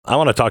I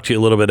want to talk to you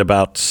a little bit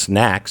about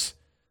snacks.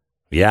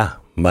 Yeah,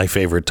 my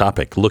favorite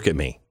topic. Look at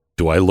me.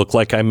 Do I look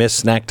like I miss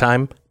snack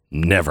time?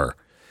 Never.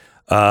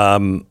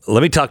 Let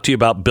me talk to you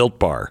about Built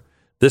Bar.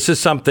 This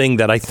is something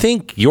that I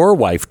think your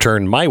wife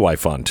turned my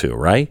wife onto,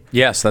 right?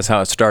 Yes, that's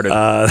how it started.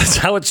 That's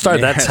how it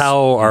started. Yes. That's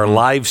how our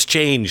lives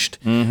changed.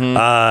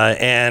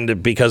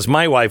 And because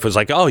my wife was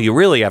like, oh, you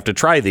really have to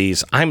try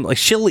these. I'm like,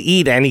 she'll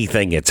eat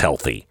anything. It's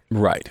healthy.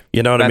 Right.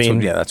 You know what I mean?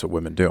 That's what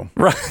women do.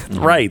 Right.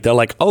 Right. They're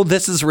like, oh,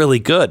 this is really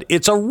good.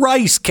 It's a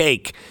rice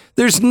cake.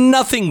 There's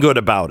nothing good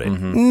about it.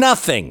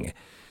 Nothing.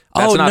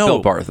 That's not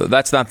Built Bar.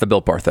 That's not the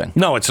Built Bar thing.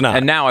 No, it's not.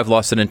 And now I've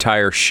lost an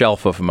entire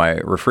shelf of my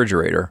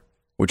refrigerator,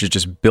 which is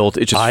just built.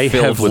 It's just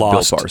filled with Built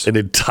Bars. I have lost an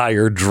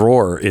entire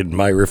drawer in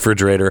my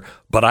refrigerator,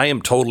 but I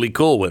am totally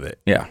cool with it.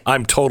 Yeah,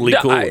 I'm totally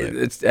cool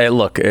with it.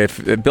 Look,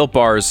 if Built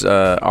Bars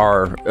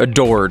are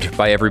adored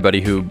by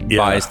everybody who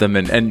buys them,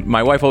 and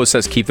my wife always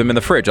says keep them in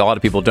the fridge. A lot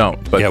of people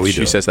don't, but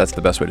she says that's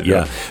the best way to do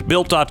it.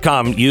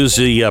 Built.com. Use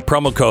the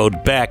promo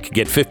code Beck.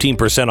 Get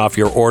 15% off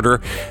your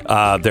order.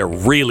 They're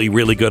really,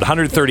 really good.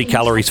 130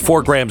 calories,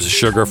 4 grams of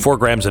sugar, 4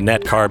 grams of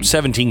net carbs,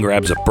 17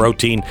 grams of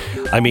protein.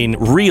 I mean,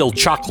 real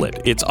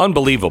chocolate. It's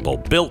unbelievable.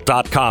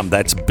 Built.com.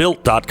 That's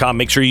Built.com.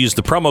 Make sure you use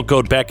the promo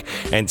code Beck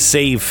and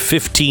save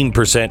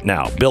 15%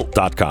 now.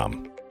 Built.com.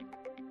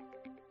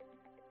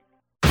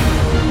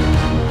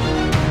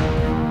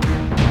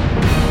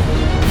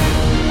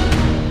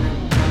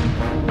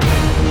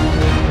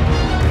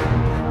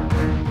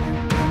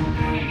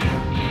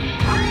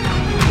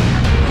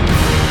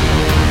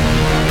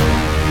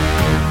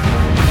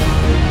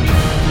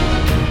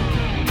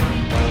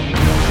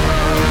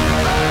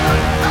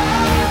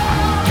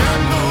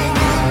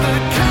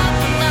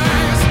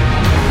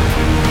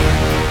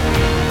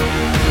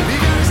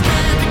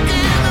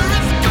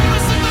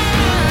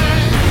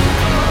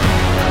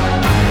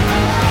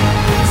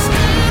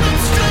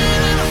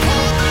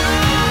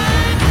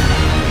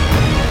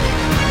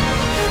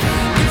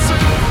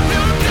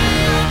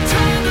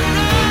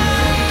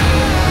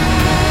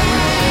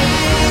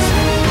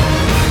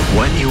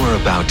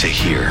 To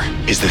hear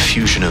is the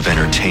fusion of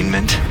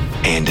entertainment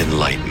and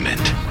enlightenment.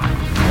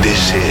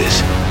 This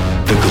is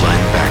the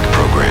Glenn Beck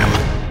Program.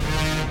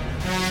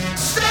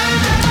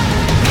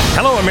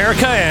 Hello,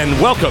 America,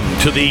 and welcome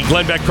to the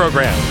Glenn Beck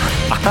Program.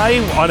 I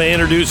want to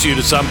introduce you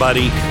to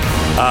somebody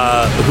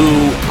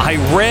who I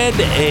read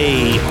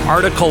a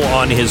article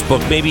on his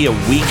book maybe a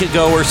week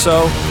ago or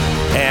so,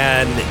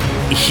 and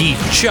he's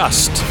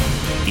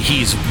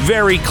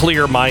very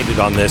clear-minded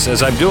on this.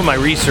 As I'm doing my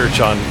research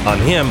on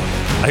him,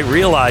 I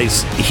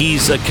realize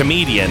he's a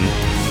comedian,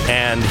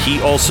 and he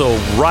also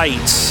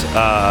writes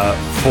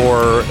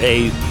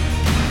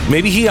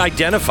maybe he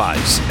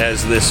identifies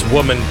as this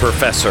woman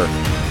professor,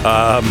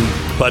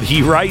 but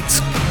he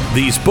writes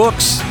these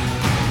books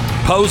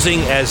posing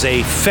as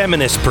a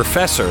feminist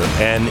professor,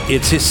 and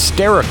it's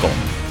hysterical.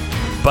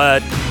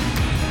 But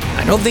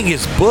I don't think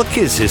his book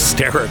is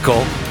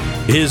hysterical.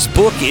 His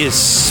book is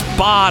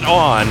spot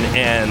on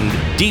and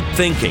deep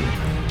thinking.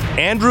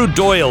 Andrew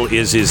Doyle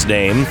is his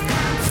name.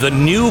 The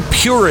New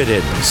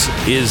Puritans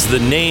is the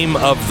name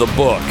of the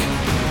book,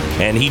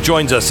 and he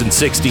joins us in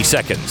 60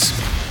 seconds.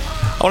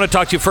 I want to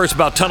talk to you first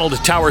about Tunnel to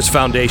Towers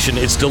Foundation.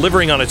 It's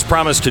delivering on its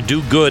promise to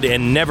do good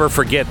and never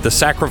forget the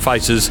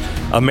sacrifices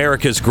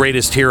America's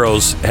greatest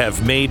heroes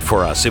have made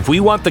for us. If we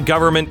want the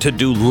government to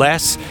do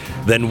less,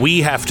 then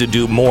we have to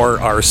do more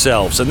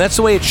ourselves, and that's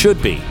the way it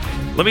should be.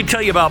 Let me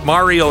tell you about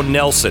Mario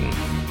Nelson.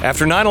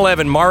 After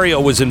 9/11,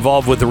 Mario was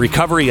involved with the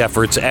recovery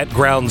efforts at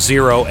Ground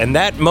Zero, and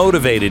that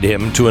motivated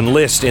him to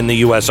enlist in the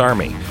U.S.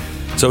 Army.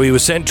 So he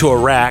was sent to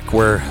Iraq,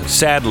 where,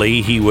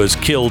 sadly, he was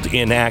killed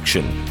in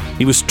action.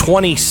 He was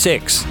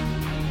 26,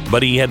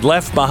 but he had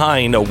left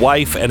behind a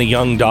wife and a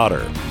young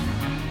daughter.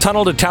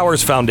 Tunnel to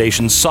Towers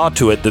Foundation saw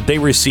to it that they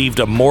received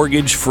a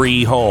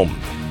mortgage-free home.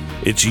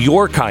 It's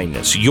your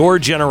kindness, your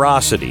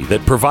generosity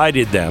that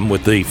provided them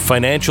with the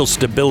financial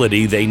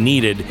stability they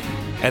needed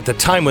at the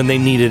time when they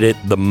needed it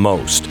the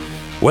most.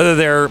 Whether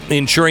they're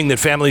ensuring that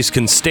families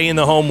can stay in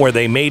the home where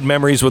they made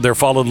memories with their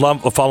fallen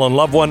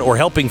loved one, or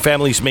helping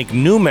families make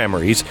new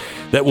memories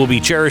that will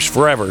be cherished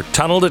forever,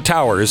 Tunnel to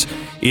Towers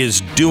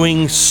is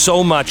doing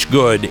so much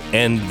good,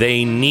 and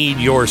they need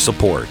your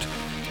support.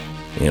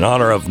 In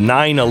honor of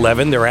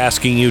 9/11, they're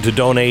asking you to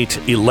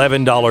donate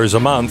 $11 a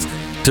month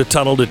to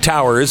Tunnel to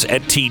Towers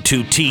at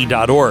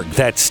T2T.org.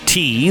 That's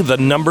T2T.org.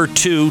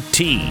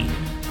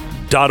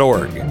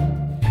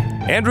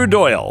 Andrew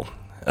Doyle,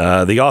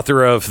 the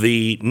author of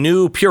The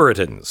New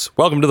Puritans.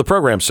 Welcome to the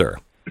program, sir.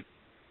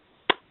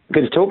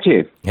 Good to talk to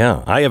you.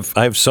 Yeah, I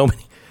have so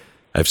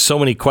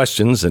many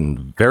questions,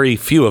 and very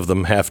few of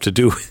them have to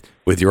do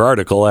with your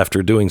article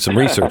after doing some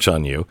research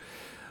on you.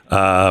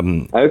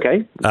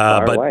 Okay.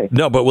 Away.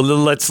 No, but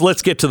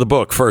let's get to the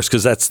book first,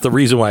 because that's the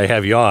reason why I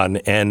have you on.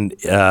 And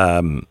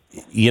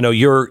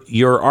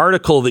your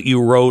article that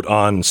you wrote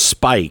on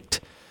Spiked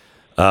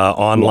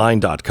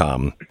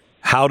online.com,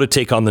 How to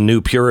Take on the New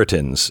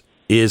Puritans,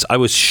 is I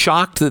was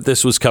shocked that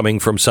this was coming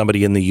from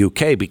somebody in the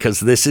UK,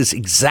 because this is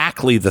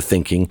exactly the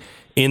thinking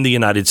in the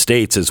United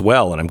States as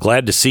well. And I'm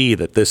glad to see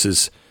that this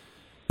is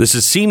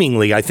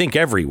seemingly, I think,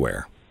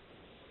 everywhere.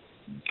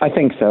 I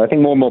think so. I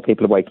think more and more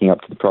people are waking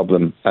up to the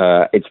problem.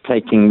 It's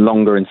taking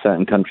longer in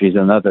certain countries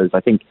than others.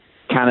 I think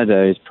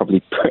Canada is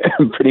probably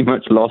pretty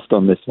much lost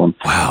on this one.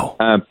 Wow.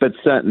 But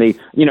certainly,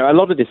 a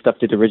lot of this stuff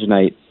did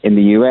originate in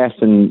the US,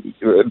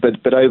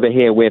 but over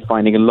here we're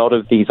finding a lot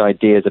of these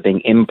ideas are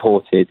being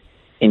imported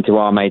into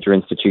our major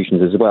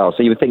institutions as well.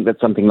 So you would think that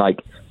something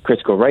like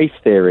critical race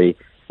theory,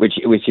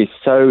 which is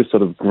so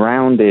sort of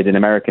grounded in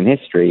American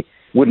history,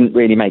 wouldn't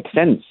really make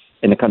sense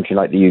in a country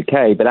like the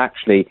UK, but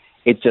actually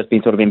it's just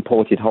been sort of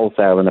imported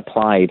wholesale and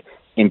applied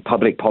in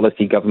public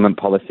policy, government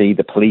policy,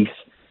 the police,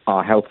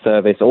 our health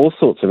service, all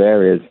sorts of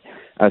areas.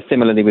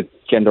 Similarly with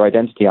gender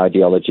identity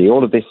ideology,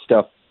 all of this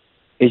stuff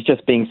is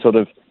just being sort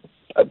of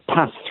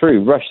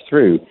rushed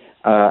through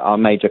our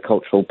major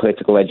cultural,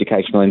 political,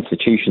 educational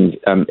institutions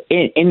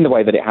in the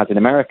way that it has in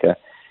America.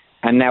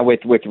 And now we're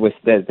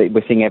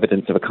seeing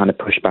evidence of a kind of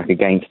pushback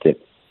against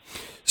it.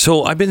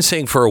 So I've been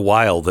saying for a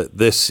while that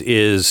this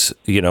is,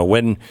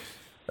 when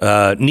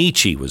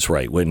Nietzsche was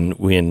right,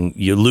 when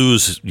you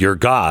lose your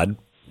God,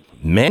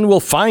 men will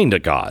find a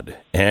God,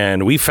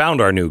 and we found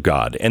our new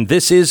God. And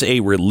this is a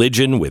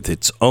religion with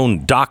its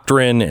own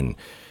doctrine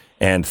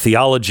and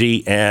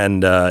theology,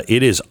 and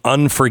it is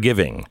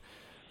unforgiving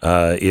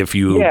if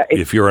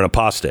you're an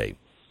apostate.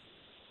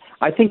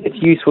 I think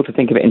it's useful to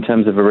think of it in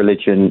terms of a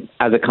religion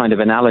as a kind of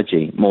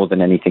analogy more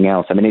than anything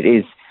else. I mean, it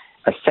is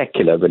a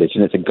secular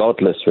religion. It's a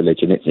godless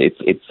religion. It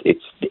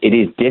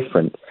is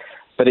different,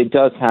 but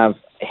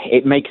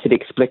it makes it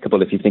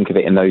explicable if you think of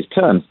it in those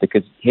terms,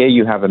 because here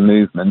you have a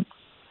movement,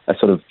 a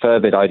sort of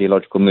fervid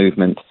ideological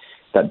movement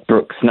that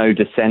brooks no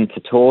dissent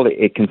at all.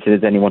 It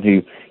considers anyone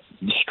who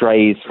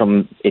strays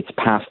from its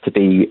past to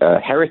be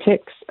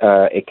heretics.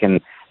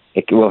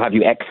 It will have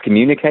you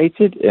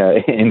excommunicated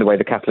in the way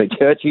the Catholic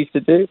Church used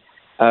to do.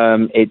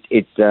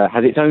 It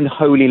has its own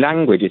holy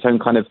language, its own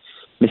kind of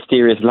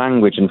mysterious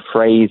language and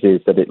phrases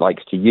that it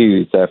likes to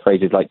use,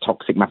 phrases like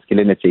toxic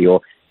masculinity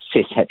or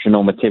cis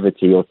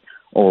heteronormativity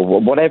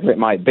or whatever it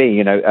might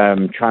be.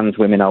 Trans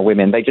women are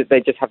women. They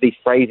just have these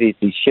phrases,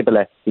 these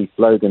shibboleths, these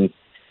slogans,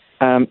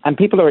 and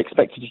people are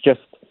expected to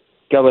just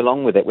go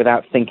along with it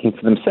without thinking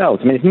for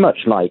themselves. I mean, it's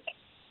much like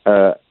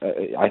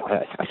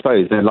I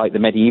suppose they're like the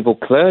medieval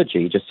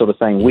clergy, just sort of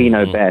saying, we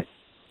know best.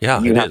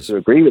 Yeah, you have to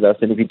agree with us,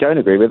 and if you don't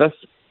agree with us,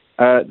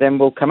 then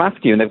we'll come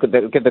after you. And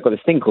they've got this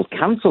thing called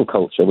cancel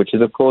culture, which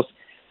is, of course,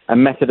 a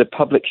method of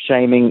public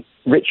shaming,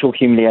 ritual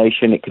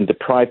humiliation. It can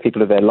deprive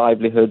people of their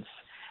livelihoods,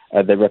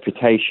 their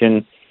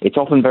reputation. It's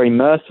often very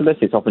merciless.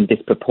 It's often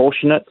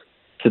disproportionate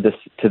to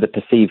the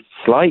perceived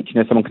slight.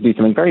 Someone can do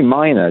something very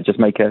minor, just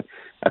make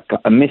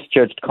a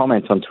misjudged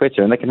comment on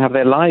Twitter, and they can have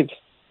their lives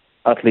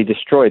utterly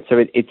destroyed.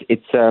 So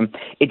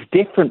it's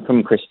different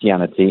from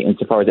Christianity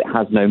insofar as it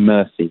has no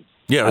mercy.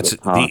 Yeah, it's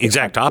the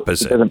exact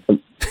opposite.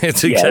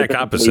 It's the exact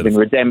opposite. It doesn't believe in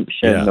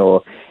redemption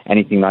or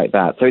anything like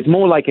that. So it's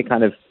more like a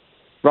kind of,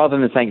 rather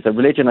than saying it's a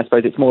religion, I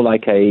suppose it's more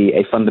like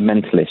a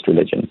fundamentalist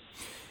religion.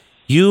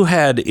 You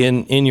had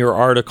in your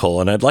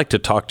article, and I'd like to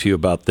talk to you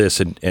about this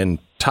and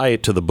tie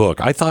it to the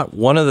book. I thought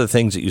one of the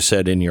things that you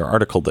said in your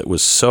article that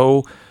was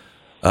so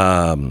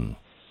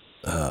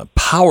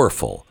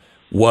powerful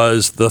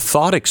was the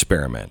thought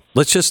experiment.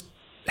 Let's just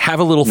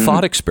have a little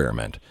thought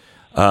experiment.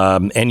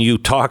 And you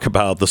talk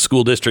about the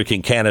school district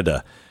in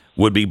Canada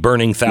would be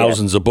burning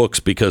thousands of books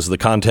because the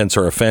contents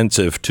are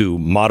offensive to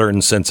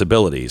modern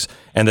sensibilities,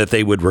 and that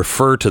they would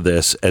refer to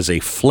this as a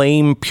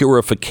flame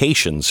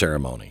purification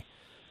ceremony.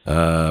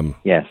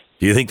 Yes.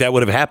 Do you think that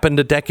would have happened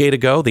a decade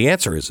ago? The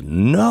answer is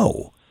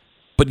no.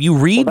 But you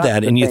read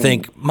that and you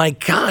think, my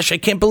gosh, I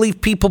can't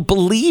believe people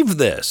believe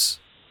this.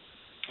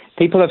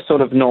 People have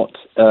sort of not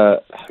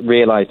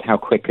realized how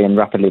quickly and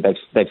rapidly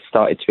they've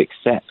started to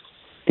accept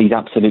these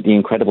absolutely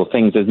incredible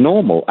things as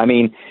normal. I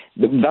mean,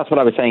 that's what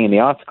I was saying in the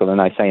article,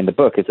 and I say in the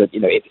book, is that,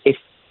 if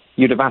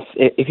you'd have asked,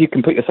 if you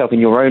can put yourself in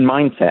your own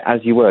mindset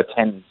as you were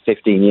 10,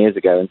 15 years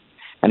ago,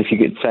 and if you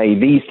could say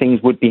these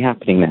things would be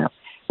happening now,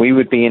 we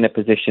would be in a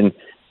position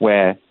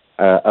where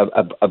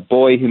a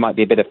boy who might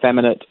be a bit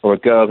effeminate or a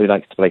girl who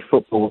likes to play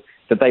football,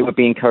 that they would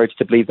be encouraged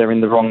to believe they're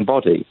in the wrong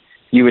body.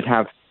 You would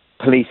have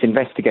police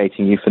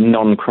investigating you for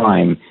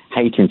non-crime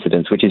hate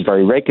incidents, which is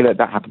very regular.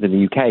 That happens in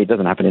the UK. It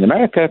doesn't happen in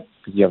America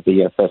because you have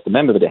the First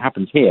Amendment, but it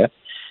happens here.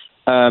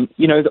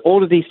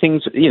 All of these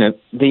things,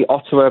 the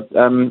Ottawa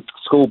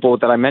school board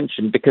that I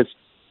mentioned, because,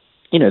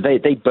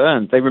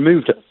 they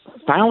removed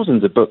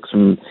thousands of books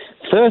from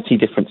 30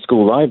 different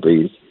school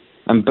libraries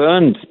and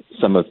burned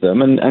some of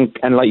them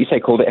and like you say,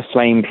 called it a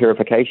flame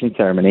purification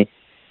ceremony.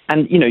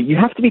 And, you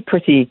have to be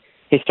pretty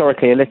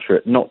historically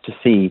illiterate not to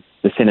see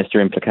the sinister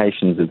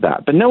implications of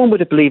that. But no one would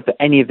have believed that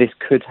any of this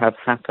could have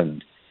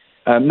happened.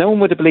 No one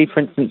would have believed,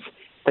 for instance,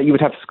 that you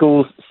would have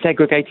schools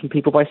segregating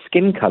people by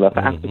skin colour for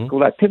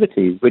after-school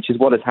activities, which is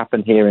what has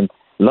happened here in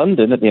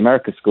London at the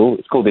America School.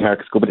 It's called the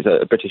America School, but it's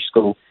a British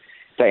school.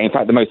 In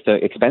fact, the most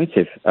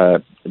expensive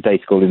day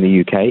school in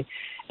the UK.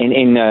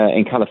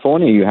 In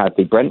California, you had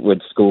the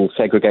Brentwood School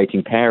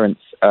segregating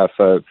parents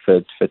for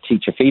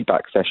teacher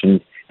feedback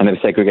sessions, and they were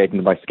segregating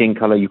them by skin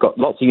color. You've got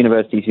lots of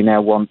universities who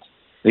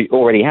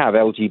already have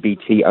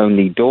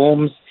LGBT-only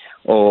dorms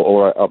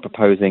or are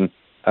proposing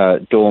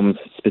dorms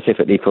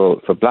specifically for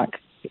black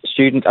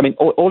students. I mean,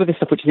 all of this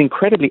stuff, which is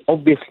incredibly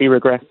obviously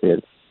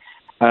regressive.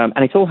 And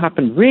it's all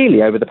happened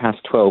really over the past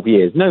 12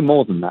 years, no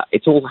more than that.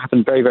 It's all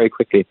happened very, very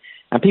quickly.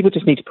 And people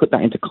just need to put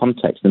that into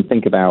context and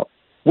think about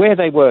where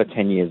they were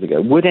 10 years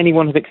ago. Would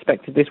anyone have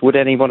expected this? Would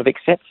anyone have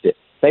accepted it?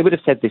 They would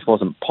have said this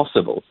wasn't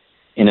possible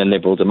in a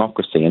liberal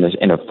democracy, in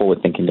a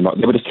forward-thinking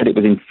democracy. They would have said it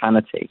was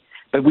insanity.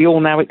 But we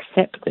all now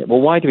accept it. Well,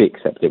 why do we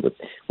accept it?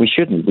 We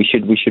shouldn't. We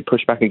should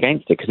push back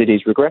against it because it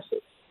is regressive.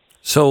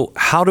 So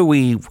how do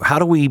we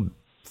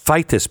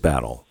fight this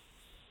battle?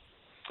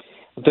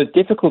 The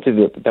difficulty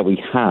that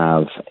we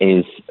have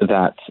is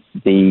that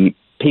the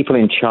people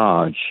in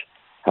charge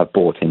have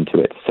bought into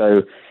it.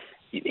 So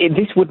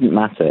this wouldn't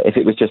matter if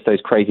it was just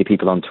those crazy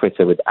people on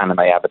Twitter with anime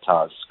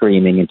avatars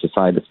screaming into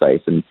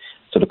cyberspace and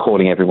sort of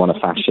calling everyone a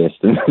fascist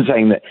and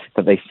saying that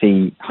they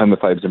see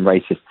homophobes and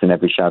racists in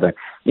every shadow.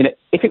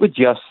 If it were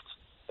just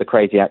the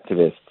crazy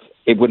activists,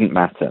 it wouldn't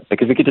matter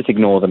because we could just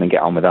ignore them and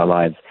get on with our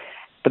lives.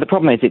 But the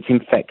problem is it's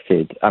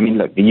infected. I mean,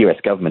 look, the US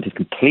government is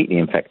completely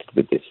infected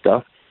with this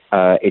stuff.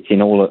 It's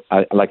in all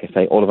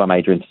of our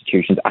major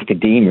institutions.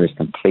 Academia is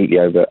completely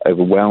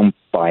overwhelmed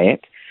by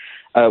it,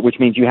 which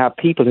means you have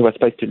people who are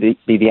supposed to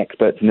be the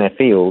experts in their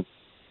field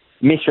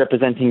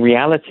misrepresenting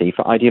reality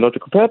for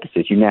ideological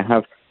purposes. You now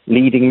have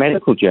leading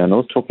medical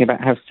journals talking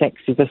about how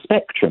sex is a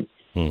spectrum.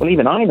 Well,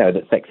 even I know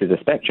that sex is a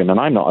spectrum, and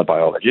I'm not a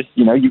biologist.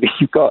 You had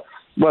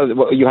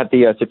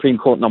the Supreme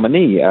Court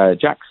nominee,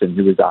 Jackson,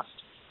 who was asked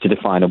to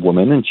define a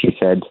woman, and she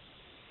said,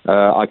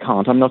 I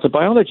can't, I'm not a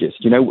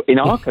biologist. In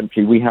our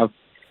country, we have,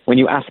 when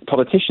you ask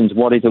politicians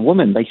what is a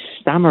woman, they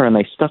stammer and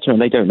they stutter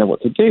and they don't know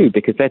what to do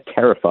because they're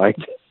terrified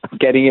of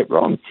getting it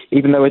wrong,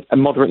 even though a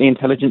moderately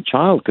intelligent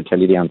child could tell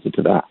you the answer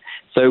to that.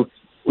 So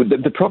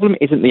the problem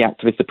isn't the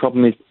activists, the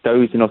problem is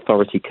those in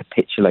authority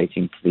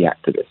capitulating to the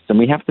activists. And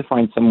we have to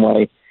find some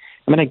way,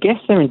 I guess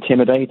they're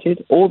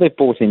intimidated or they've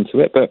bought into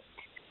it, but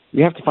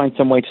we have to find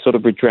some way to sort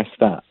of redress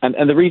that. And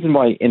the reason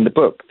why in the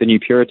book, The New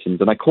Puritans,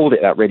 and I called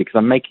it that really because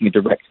I'm making a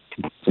direct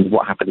comparison with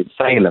what happened in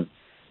Salem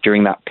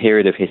during that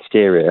period of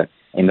hysteria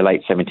in the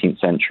late 17th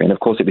century. And of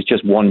course, it was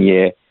just 1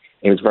 year.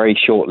 It was very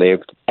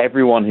short-lived.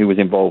 Everyone who was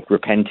involved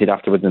repented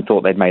afterwards and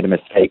thought they'd made a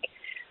mistake.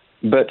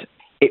 But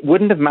it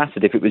wouldn't have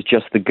mattered if it was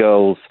just the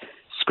girls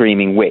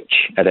screaming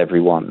witch at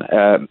everyone.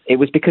 It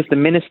was because the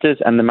ministers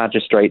and the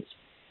magistrates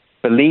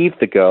believed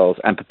the girls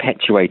and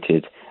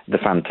perpetuated the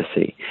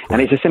fantasy.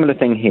 And it's a similar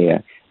thing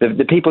here.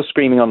 The people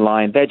screaming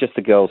online, they're just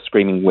the girls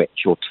screaming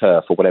witch or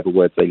turf or whatever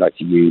words they like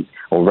to use,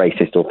 or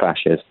racist or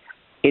fascist.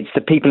 It's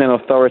the people in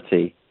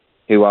authority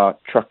who are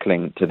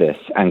truckling to this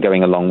and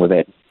going along with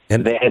it.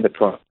 And they're the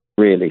problem,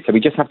 really. So we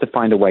just have to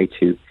find a way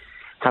to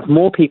have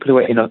more people who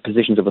are in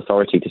positions of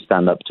authority to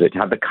stand up to it, to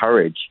have the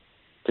courage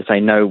to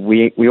say, no,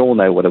 we all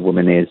know what a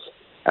woman is.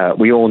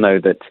 We all know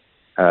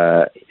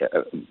that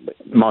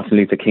Martin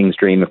Luther King's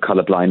dream of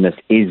colorblindness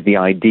is the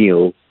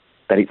ideal,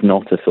 that it's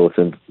not a sort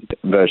of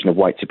version of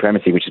white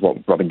supremacy, which is what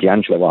Robin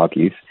DiAngelo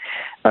argues,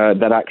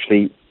 that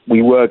actually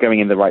we were going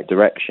in the right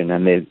direction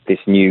and this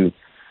new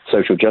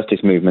social justice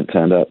movement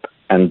turned up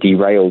and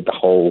derailed the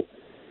whole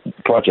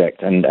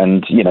project. And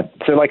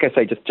so like I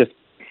say, just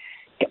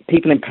get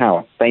people in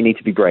power. They need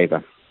to be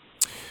braver.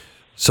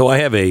 So I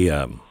have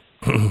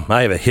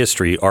a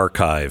history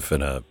archive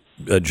and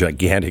a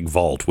gigantic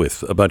vault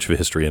with a bunch of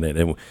history in it,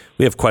 and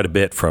we have quite a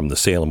bit from the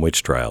Salem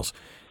witch trials.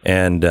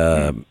 And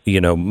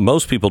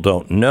most people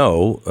don't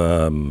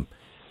know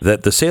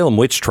that the Salem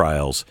witch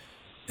trials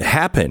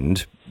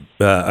happened.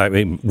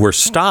 Were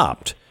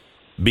stopped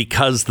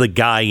because the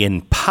guy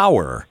in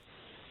power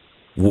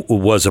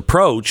was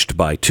approached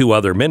by two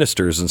other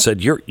ministers and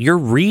said, "You're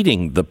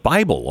reading the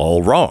Bible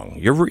all wrong.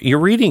 You're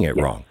reading it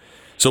wrong."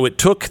 So it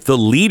took the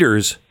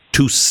leaders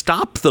to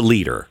stop the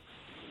leader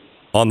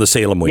on the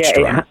Salem witch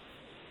trial.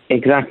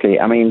 Exactly.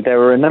 There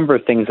were a number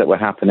of things that were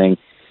happening.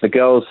 The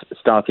girls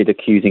started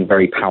accusing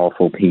very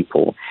powerful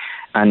people,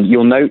 and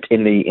you'll note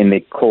in the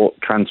court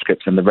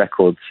transcripts and the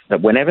records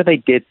that whenever they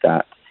did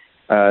that,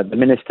 the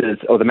ministers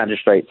or the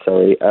magistrates,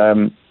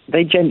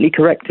 they gently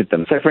corrected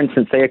them. So, for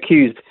instance, they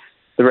accused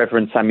the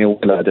Reverend Samuel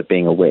Willard of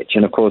being a witch,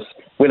 and of course,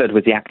 Willard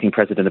was the acting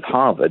president of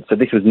Harvard, so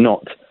this was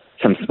not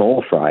some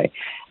small fry.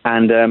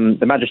 And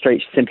the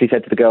magistrate simply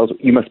said to the girls,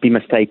 "You must be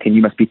mistaken.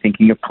 You must be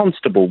thinking of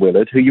Constable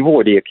Willard, who you've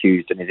already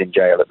accused and is in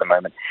jail at the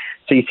moment."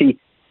 So you see,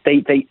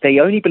 they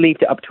only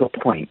believed it up to a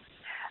point.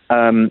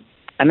 And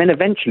then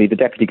eventually the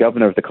deputy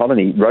governor of the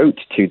colony wrote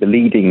to the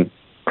leading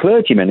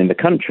clergyman in the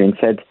country and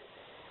said,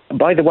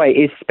 "By the way,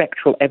 is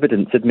spectral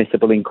evidence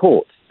admissible in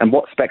court?" And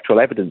what spectral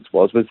evidence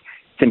was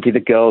simply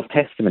the girl's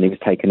testimony was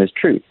taken as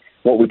truth,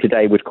 what we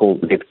today would call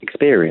lived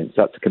experience.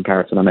 That's a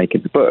comparison I make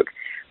in the book.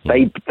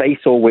 They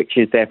saw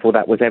witches, therefore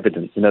that was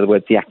evidence. In other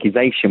words, the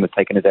accusation was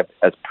taken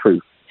as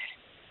proof.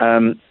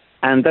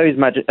 And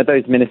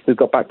those ministers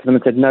got back to them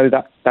and said, no,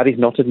 that is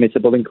not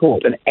admissible in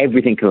court. And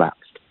everything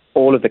collapsed.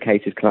 All of the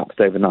cases collapsed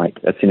overnight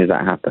as soon as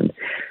that happened.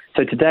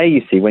 So today,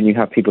 you see, when you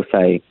have people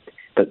say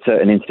that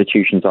certain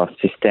institutions are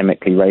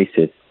systemically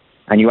racist,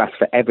 and you ask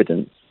for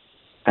evidence,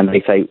 and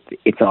they say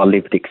it's our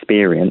lived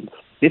experience,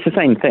 it's the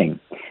same thing.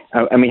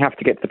 And we have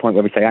to get to the point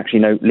where we say, actually,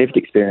 no, lived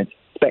experience,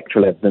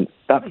 spectral evidence,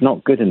 that's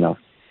not good enough.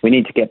 We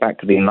need to get back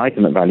to the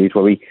Enlightenment values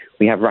where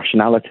we have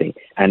rationality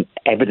and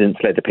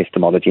evidence-led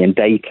epistemology and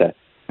data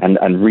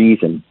and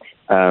reason.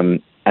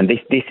 And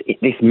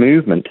this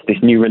movement, this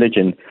new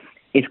religion,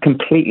 is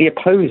completely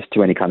opposed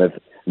to any kind of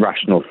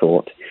rational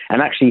thought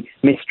and actually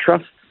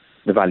mistrusts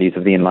the values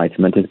of the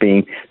Enlightenment as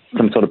being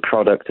some sort of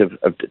product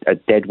of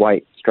dead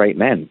white straight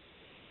men.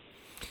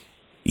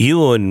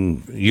 You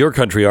and your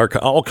country,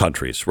 all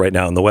countries right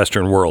now in the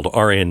Western world,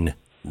 are in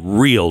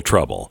real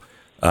trouble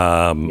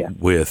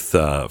with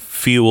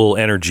fuel,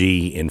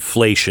 energy,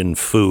 inflation,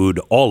 food,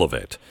 all of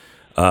it.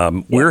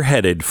 We're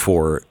headed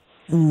for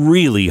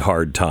really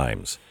hard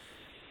times.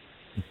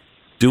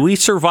 Do we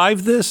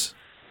survive this?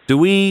 Do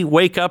we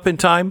wake up in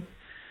time?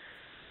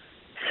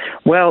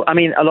 Well, I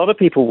mean, a lot of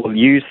people will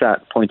use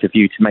that point of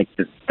view to make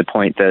the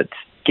point that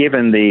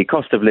given the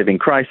cost of living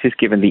crisis,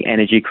 given the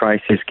energy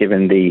crisis,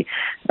 given the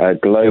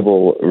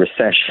global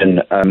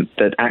recession,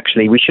 that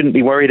actually we shouldn't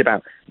be worried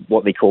about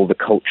what they call the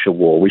culture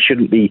war. We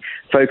shouldn't be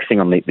focusing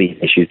on these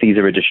issues. These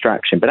are a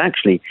distraction. But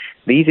actually,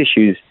 these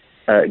issues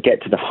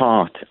get to the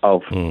heart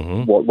of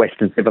what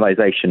Western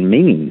civilization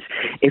means.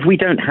 If we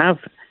don't have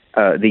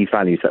these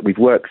values that we've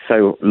worked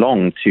so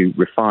long to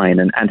refine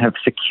and have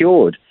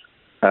secured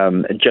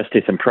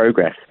justice and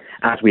progress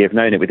as we have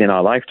known it within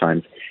our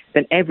lifetimes,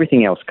 then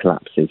everything else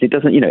collapses. It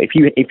doesn't,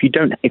 if you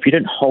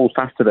don't hold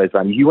fast to those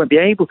values, you won't be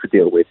able to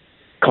deal with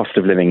cost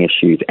of living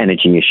issues,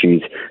 energy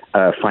issues,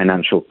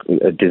 financial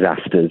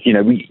disasters.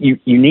 You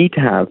need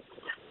to have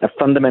a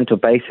fundamental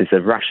basis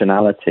of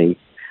rationality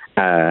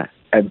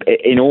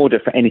in order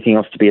for anything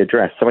else to be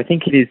addressed. So I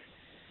think it is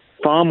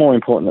far more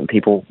important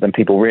than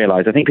people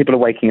realize. I think people are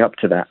waking up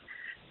to that,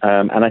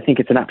 and I think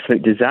it's an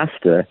absolute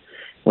disaster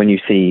when you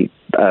see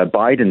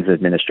Biden's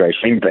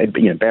administration.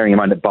 Bearing in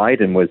mind that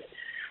Biden was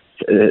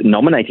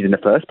nominated in the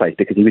first place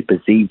because he was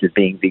perceived as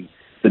being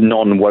the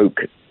non-woke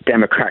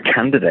Democrat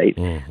candidate,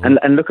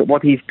 and look at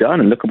what he's done,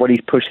 and look at what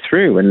he's pushed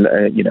through, and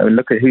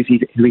look at who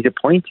he's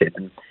appointed,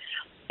 and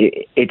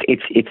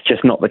it's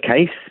just not the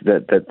case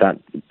that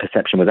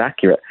perception was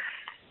accurate,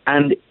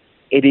 and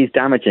it is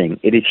damaging.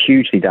 It is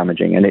hugely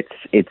damaging, and it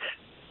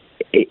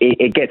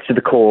gets to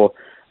the core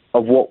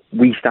of what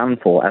we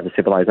stand for as a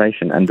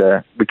civilization, and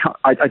we can't.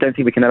 I don't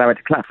think we can allow it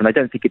to collapse, and I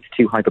don't think it's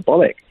too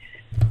hyperbolic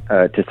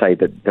to say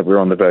that we're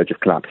on the verge of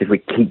collapse if we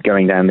keep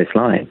going down this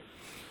line.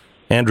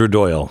 Andrew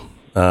Doyle,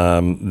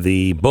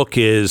 the book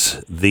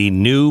is The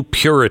New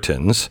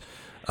Puritans,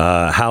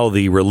 How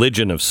the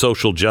Religion of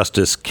Social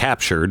Justice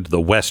Captured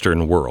the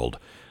Western World.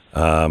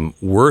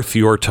 Worth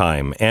your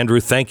time.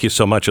 Andrew, thank you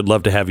so much. I'd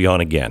love to have you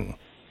on again.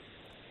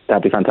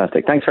 That'd be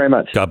fantastic. Thanks very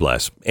much. God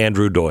bless.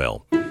 Andrew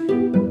Doyle.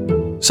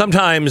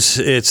 Sometimes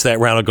it's that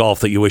round of golf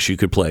that you wish you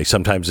could play.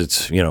 Sometimes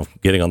it's,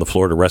 getting on the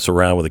floor to wrestle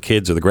around with the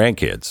kids or the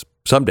grandkids.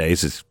 Some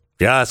days it's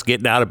just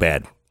getting out of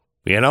bed,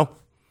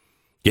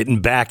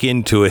 getting back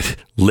into it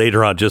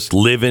later on, just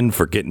living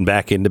for getting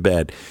back into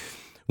bed.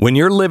 When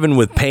you're living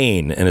with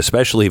pain, and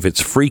especially if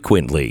it's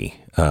frequently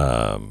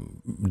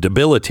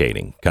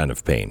debilitating kind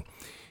of pain,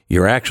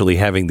 you're actually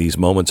having these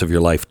moments of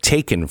your life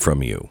taken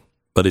from you,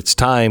 but it's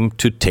time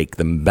to take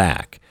them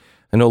back.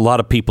 I know a lot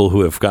of people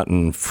who have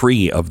gotten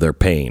free of their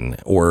pain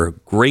or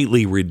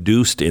greatly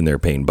reduced in their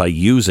pain by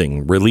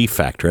using Relief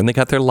Factor, and they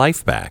got their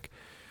life back.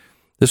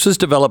 This was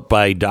developed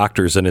by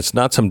doctors, and it's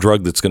not some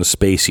drug that's going to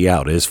space you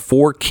out. It has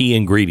 4 key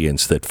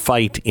ingredients that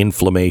fight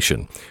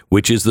inflammation,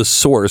 which is the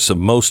source of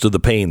most of the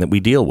pain that we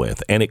deal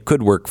with, and it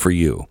could work for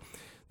you.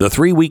 The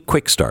 3-week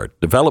quick start,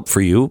 developed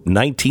for you,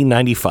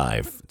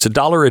 $19.95. It's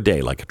 $1 a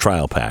day, like a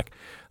trial pack.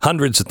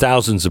 Hundreds of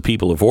thousands of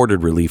people have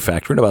ordered Relief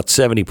Factor, and about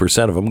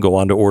 70% of them go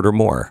on to order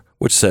more,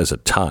 which says a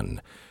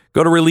ton.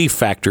 Go to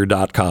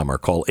ReliefFactor.com or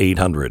call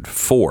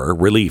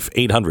 800-4-RELIEF,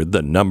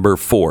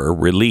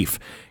 800-4-RELIEF.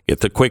 Get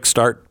the quick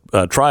start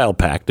trial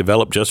pack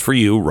developed just for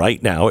you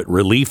right now at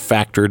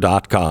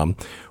ReliefFactor.com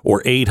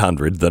or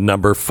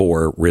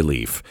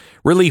 800-4-RELIEF.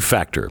 Relief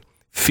Factor.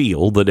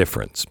 Feel the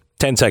difference.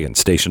 10 seconds,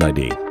 station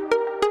ID.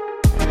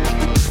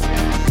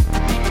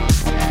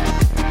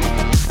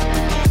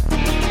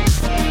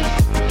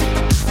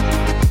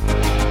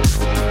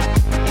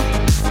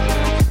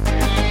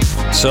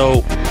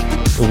 So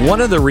one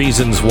of the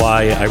reasons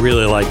why I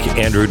really like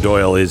Andrew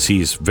Doyle is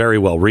he's very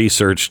well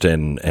researched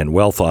and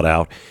well thought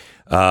out.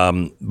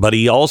 But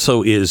he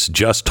also is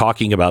just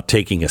talking about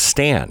taking a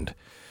stand.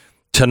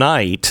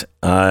 Tonight,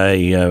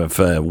 I have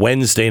a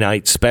Wednesday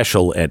night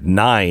special at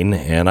 9,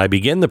 and I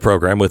begin the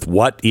program with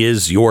What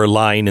is Your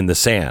Line in the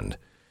Sand?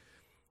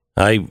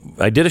 I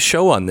did a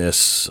show on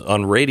this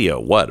on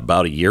radio,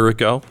 about a year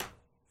ago?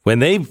 When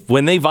they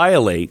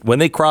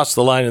cross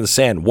the line in the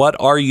sand, what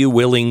are you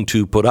willing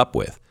to put up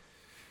with?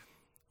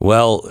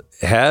 Well,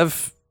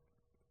 have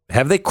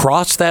Have they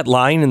crossed that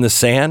line in the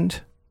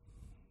sand?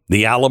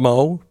 The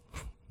Alamo?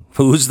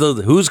 Who's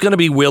going to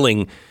be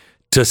willing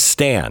to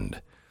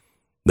stand?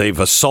 They've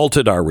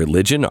assaulted our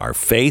religion, our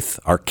faith,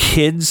 our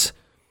kids,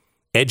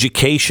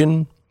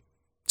 education.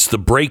 It's the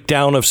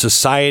breakdown of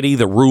society,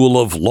 the rule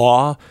of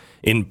law,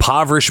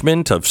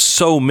 impoverishment of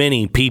so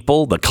many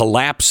people, the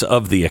collapse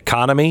of the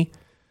economy.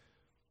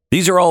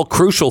 These are all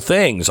crucial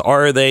things.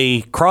 Are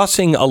they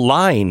crossing a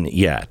line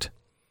yet?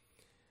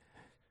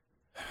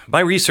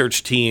 My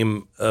research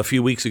team a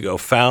few weeks ago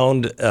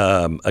found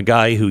a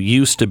guy who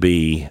used to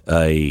be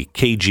a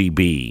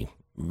KGB,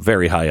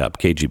 very high up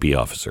KGB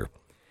officer.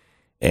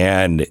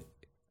 And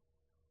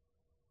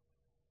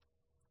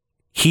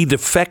he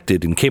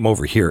defected and came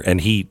over here,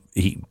 and he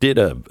did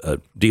a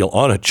deal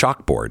on a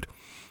chalkboard.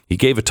 He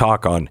gave a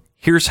talk on,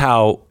 here's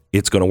how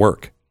it's going to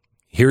work.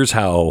 Here's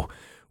how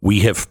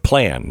we have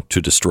planned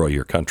to destroy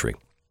your country.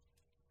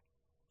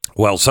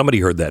 Well,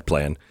 somebody heard that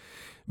plan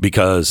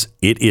because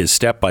it is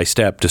step by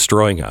step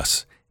destroying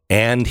us.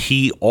 And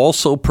he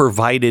also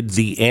provided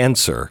the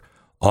answer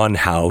on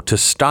how to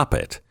stop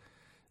it.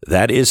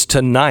 That is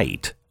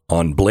tonight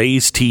on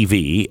Blaze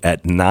TV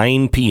at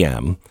 9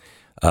 p.m.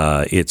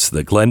 It's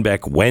the Glenn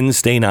Beck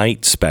Wednesday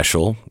night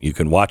special. You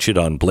can watch it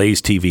on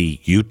Blaze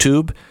TV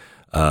YouTube,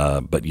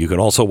 but you can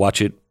also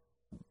watch it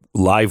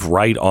live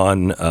right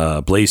on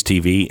Blaze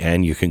TV,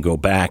 and you can go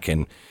back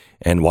and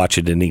watch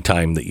it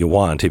anytime that you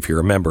want if you're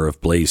a member of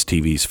Blaze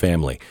TV's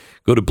family.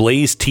 Go to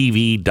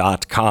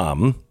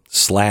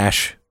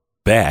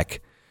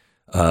blazetv.com/Beck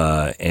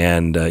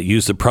and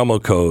use the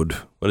promo code,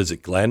 what is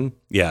it, Glenn?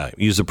 Yeah,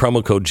 use the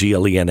promo code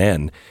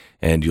GLENN,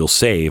 and you'll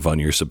save on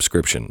your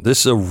subscription. This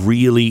is a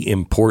really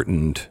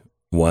important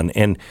one,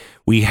 and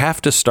we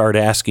have to start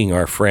asking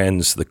our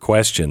friends the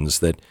questions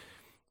that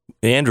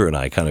Andrew and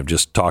I kind of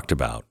just talked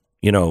about.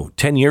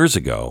 10 years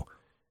ago,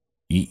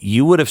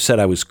 you would have said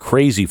I was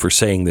crazy for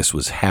saying this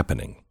was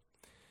happening.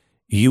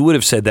 You would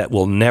have said that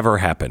will never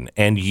happen.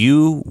 And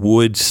you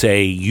would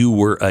say you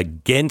were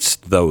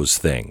against those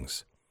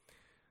things.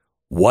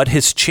 What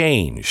has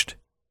changed?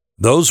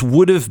 Those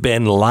would have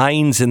been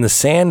lines in the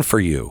sand for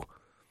you.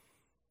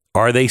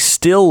 Are they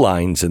still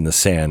lines in the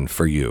sand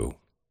for you?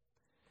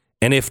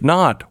 And if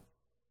not,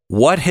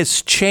 what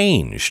has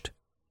changed?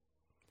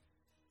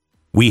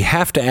 We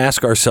have to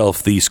ask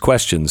ourselves these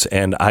questions,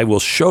 and I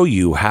will show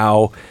you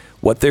how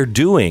what they're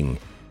doing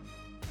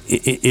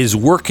is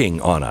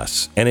working on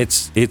us. And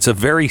it's a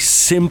very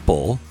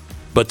simple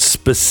but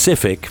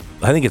specific,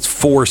 I think it's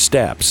 4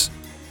 steps.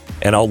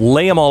 And I'll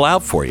lay them all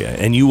out for you,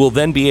 and you will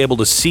then be able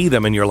to see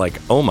them, and you're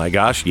like, oh my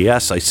gosh,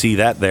 yes, I see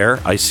that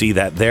there, I see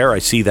that there, I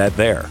see that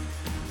there.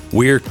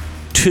 We're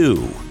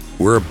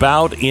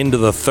about into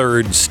the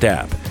 3rd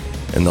step,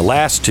 and the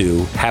last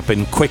 2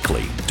 happen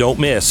quickly. Don't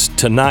miss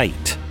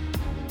tonight.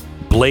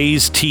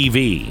 Blaze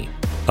TV,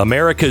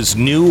 America's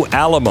new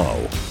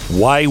Alamo,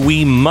 why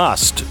we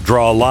must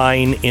draw a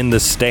line in the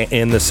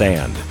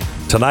sand.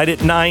 Tonight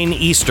at 9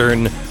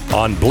 Eastern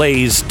on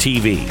Blaze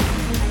TV.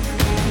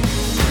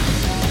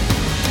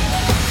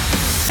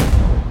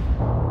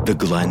 The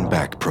Glenn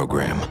Beck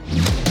Program.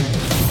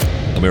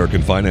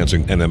 American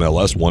Financing,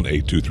 NMLS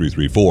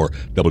 182334,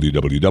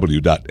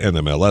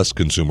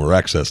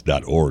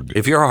 www.nmlsconsumeraccess.org.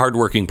 If you're a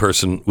hardworking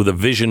person with a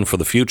vision for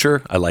the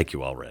future, I like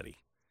you already.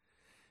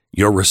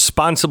 You're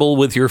responsible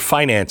with your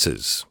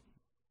finances,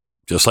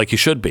 just like you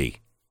should be.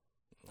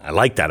 I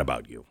like that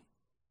about you.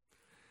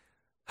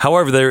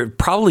 However, there are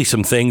probably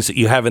some things that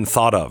you haven't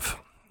thought of.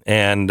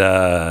 And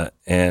I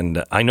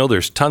know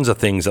there's tons of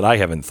things that I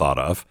haven't thought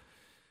of.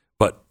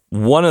 But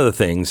one of the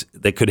things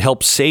that could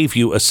help save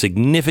you a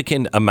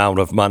significant amount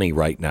of money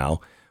right now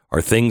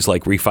are things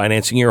like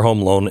refinancing your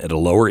home loan at a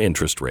lower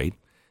interest rate.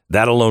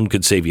 That alone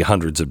could save you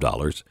hundreds of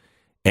dollars.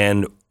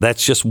 And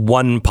that's just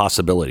one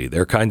possibility.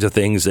 There are kinds of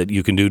things that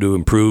you can do to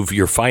improve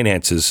your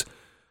finances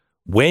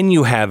when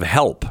you have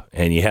help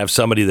and you have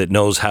somebody that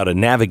knows how to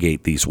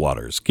navigate these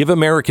waters. Give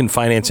American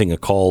Financing a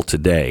call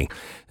today.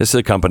 This is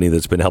a company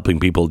that's been helping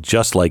people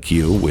just like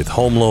you with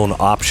home loan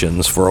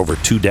options for over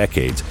 2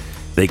 decades.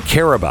 They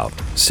care about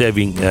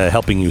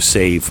helping you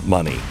save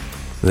money.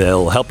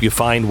 They'll help you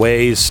find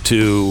ways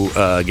to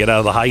get out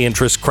of the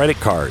high-interest credit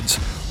cards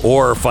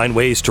or find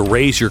ways to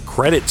raise your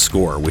credit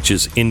score, which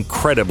is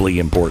incredibly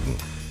important.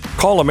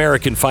 Call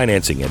American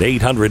Financing at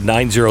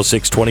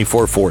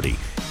 800-906-2440.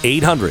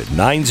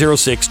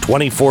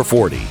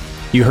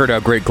 800-906-2440. You heard how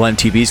great Glenn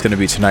TV is going to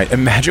be tonight.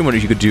 Imagine what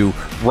you could do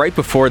right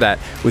before that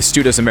with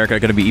Stu Does America.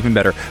 Going to be even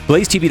better.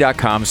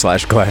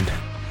 blazetv.com/Glenn.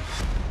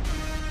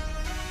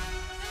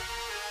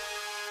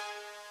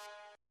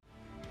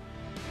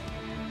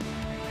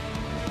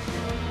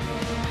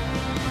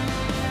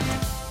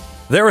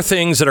 There are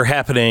things that are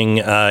happening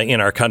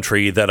in our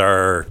country that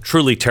are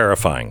truly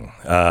terrifying.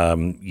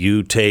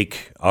 You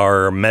take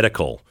our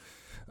medical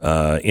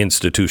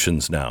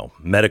institutions now,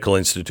 medical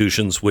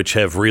institutions which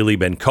have really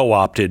been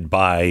co-opted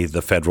by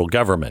the federal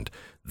government.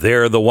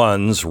 They're the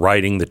ones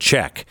writing the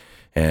check.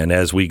 And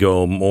as we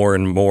go more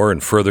and more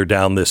and further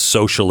down this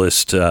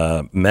socialist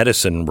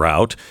medicine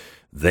route,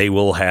 they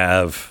will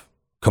have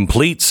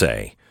complete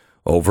say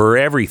over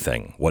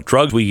everything, what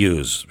drugs we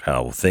use,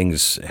 how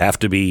things have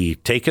to be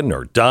taken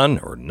or done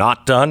or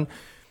not done,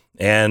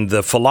 and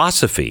the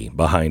philosophy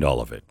behind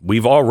all of it.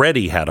 We've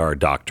already had our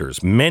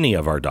doctors, many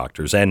of our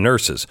doctors and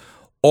nurses,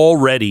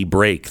 already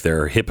break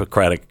their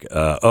Hippocratic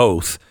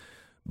oath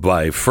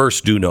by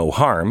first do no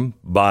harm,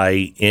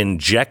 by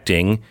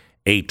injecting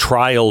a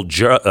trial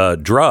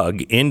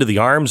drug into the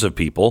arms of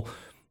people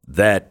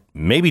that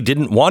maybe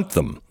didn't want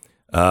them.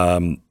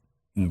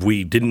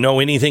 We didn't know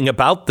anything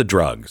about the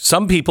drug.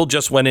 Some people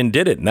just went and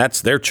did it, and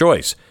that's their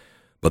choice.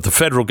 But the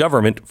federal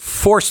government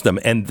forced them,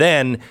 and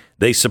then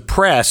they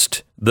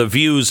suppressed the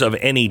views of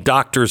any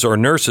doctors or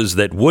nurses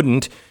that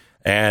wouldn't,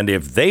 and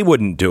if they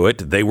wouldn't do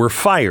it, they were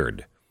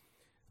fired.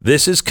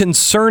 This is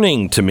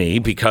concerning to me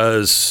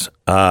because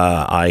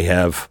I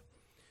have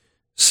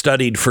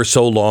studied for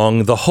so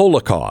long the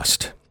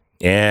Holocaust,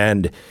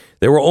 and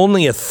there were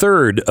only a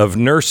third of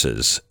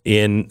nurses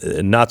in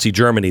Nazi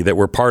Germany that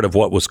were part of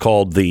what was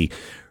called the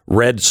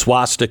Red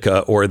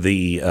Swastika or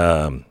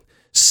the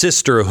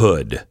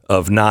Sisterhood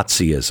of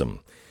Nazism.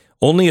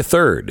 Only a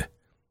third.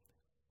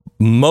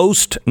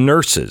 Most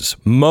nurses,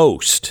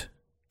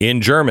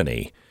 in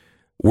Germany,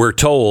 were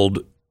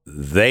told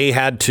they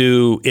had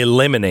to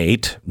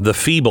eliminate the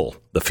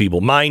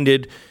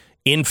feeble-minded,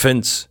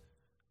 infants,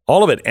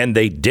 all of it, and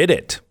they did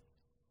it.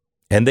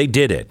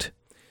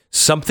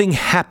 Something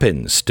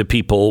happens to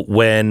people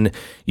when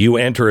you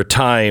enter a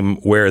time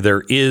where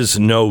there is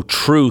no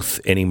truth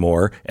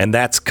anymore, and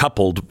that's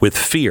coupled with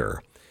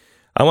fear.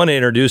 I want to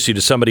introduce you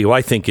to somebody who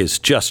I think is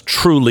just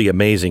truly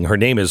amazing. Her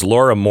name is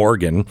Laura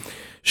Morgan.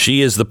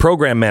 She is the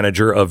program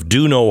manager of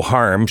Do No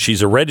Harm.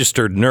 She's a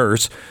registered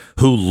nurse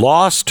who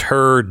lost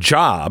her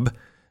job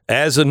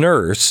as a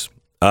nurse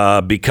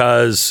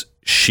because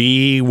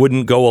she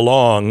wouldn't go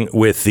along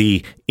with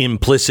the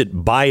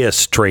implicit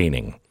bias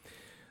training.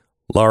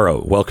 Laura,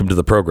 welcome to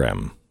the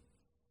program.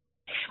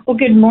 Well,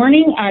 good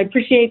morning. I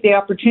appreciate the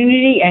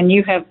opportunity, and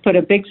you have put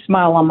a big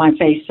smile on my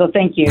face, so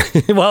thank you.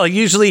 Well, it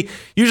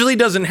usually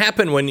doesn't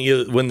happen when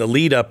the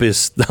lead up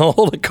is the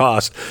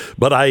Holocaust,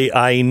 but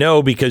I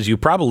know because you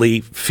probably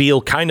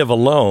feel kind of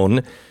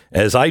alone,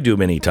 as I do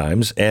many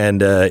times,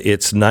 and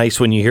it's nice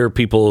when you hear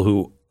people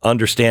who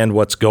understand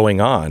what's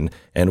going on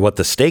and what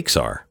the stakes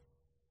are.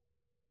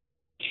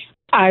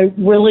 I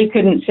really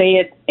couldn't say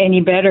it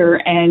any better,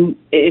 and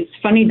it's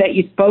funny that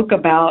you spoke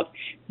about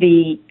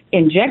the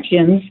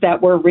injections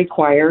that were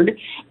required,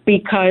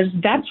 because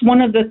that's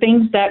one of the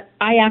things that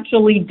I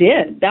actually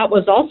did. That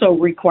was also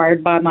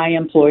required by my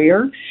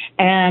employer,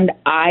 and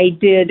I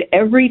did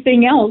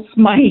everything else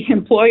my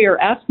employer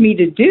asked me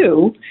to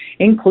do,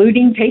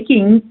 including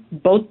taking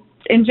both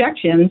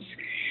injections.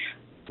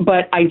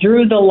 But I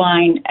drew the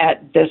line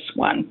at this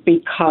one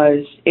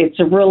because it's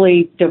a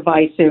really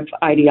divisive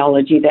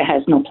ideology that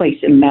has no place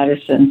in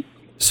medicine.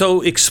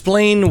 So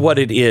explain what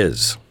it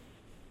is.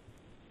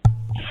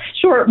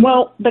 Sure.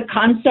 Well, the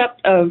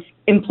concept of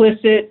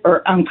implicit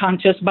or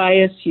unconscious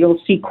bias, you'll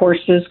see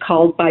courses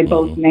called by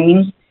both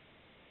names.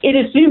 It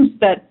assumes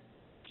that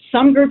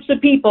some groups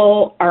of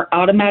people are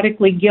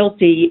automatically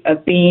guilty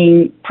of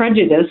being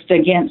prejudiced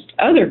against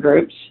other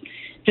groups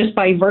just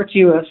by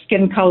virtue of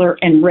skin color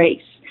and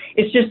race.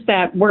 It's just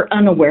that we're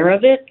unaware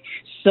of it.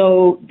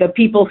 So the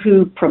people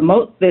who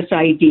promote this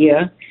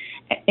idea,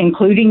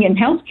 including in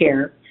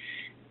healthcare,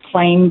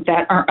 claim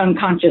that our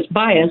unconscious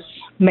bias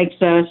makes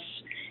us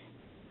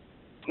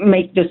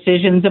make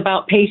decisions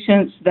about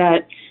patients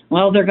that,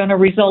 well, they're going to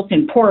result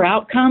in poor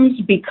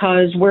outcomes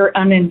because we're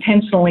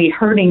unintentionally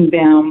hurting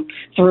them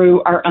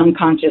through our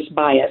unconscious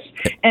bias.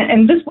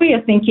 And this way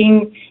of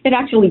thinking, it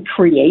actually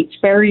creates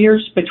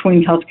barriers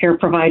between healthcare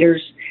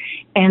providers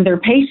and their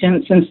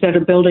patients instead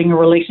of building a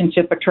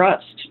relationship of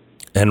trust.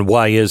 And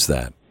why is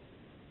that?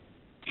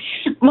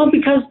 Well,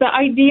 because the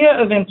idea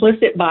of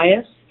implicit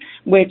bias,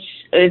 which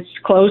is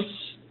close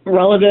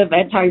relative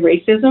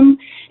anti-racism,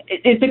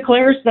 it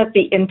declares that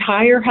the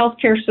entire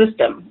healthcare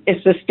system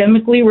is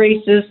systemically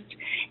racist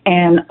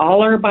and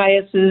all our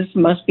biases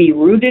must be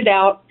rooted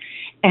out.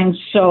 And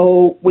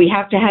so we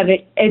have to have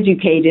it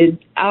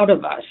educated out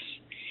of us.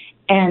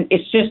 And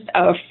it's just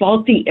a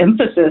faulty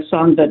emphasis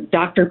on the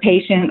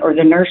doctor-patient or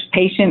the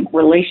nurse-patient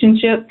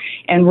relationship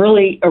and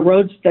really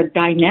erodes the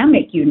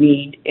dynamic you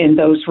need in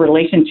those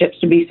relationships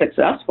to be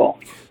successful.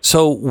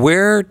 So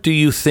where do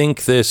you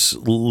think this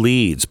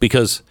leads?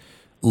 Because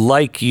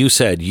like you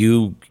said,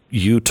 you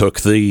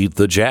took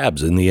the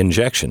jabs and the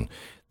injection.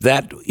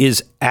 That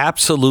is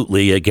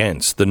absolutely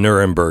against the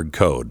Nuremberg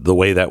Code, the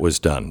way that was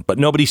done. But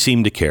nobody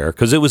seemed to care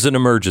because it was an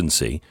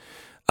emergency.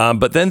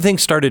 But then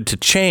things started to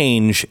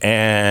change,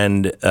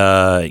 and,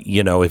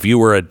 if you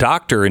were a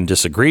doctor and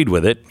disagreed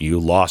with it, you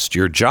lost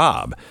your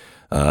job.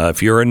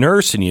 If you're a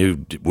nurse and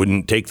you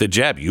wouldn't take the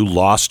jab, you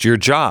lost your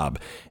job.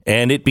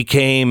 And it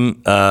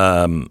became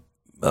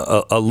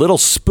a little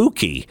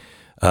spooky.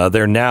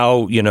 They're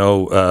now,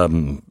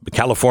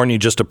 California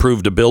just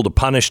approved a bill to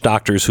punish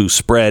doctors who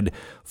spread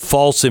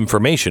false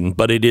information,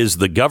 but it is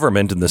the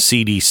government and the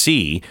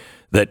CDC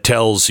that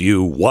tells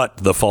you what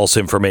the false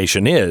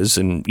information is,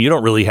 and you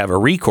don't really have a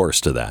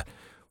recourse to that.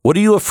 What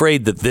are you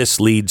afraid that this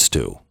leads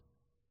to?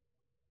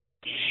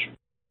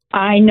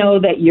 I know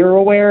that you're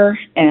aware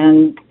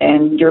and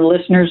your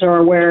listeners are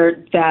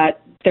aware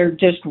that there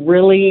just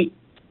really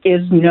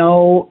is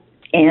no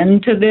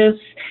end to this,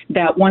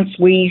 that once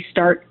we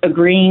start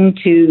agreeing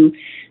to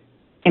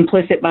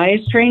implicit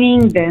bias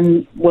training,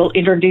 then we'll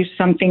introduce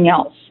something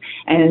else,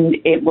 and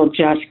it will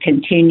just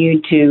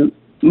continue to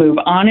move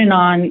on and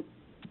on.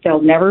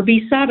 They'll never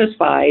be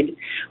satisfied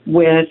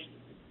with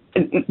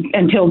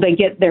until they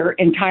get their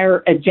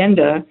entire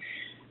agenda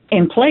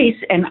in place,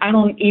 and I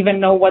don't even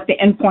know what the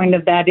end point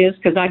of that is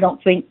because I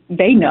don't think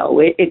they know.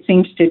 It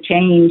seems to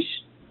change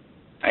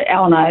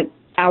on an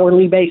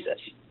hourly basis.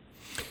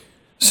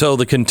 So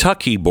the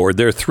Kentucky board,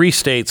 there are 3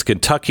 states,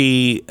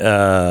 Kentucky,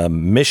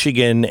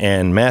 Michigan,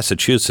 and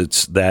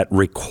Massachusetts, that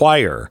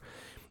require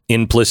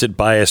implicit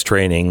bias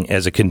training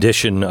as a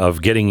condition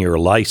of getting your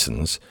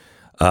license.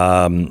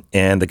 And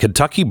the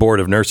Kentucky Board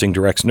of Nursing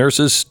directs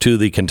nurses to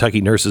the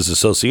Kentucky Nurses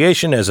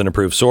Association as an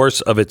approved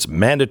source of its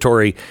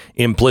mandatory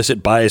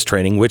implicit bias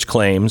training, which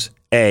claims,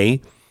 A,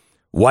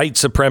 white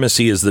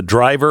supremacy is the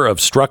driver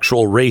of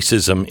structural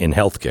racism in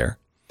healthcare.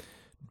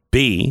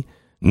 B,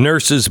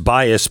 nurses'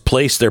 bias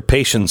place their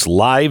patients'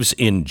 lives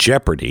in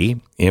jeopardy.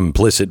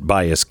 Implicit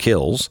bias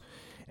kills.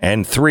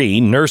 And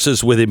 3,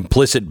 nurses with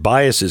implicit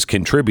biases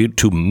contribute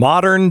to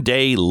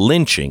modern-day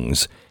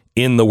lynchings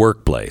in the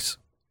workplace.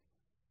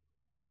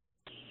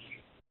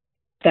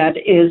 That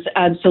is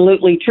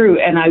absolutely true.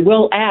 And I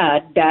will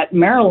add that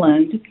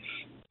Maryland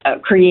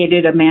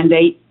created a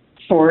mandate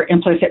for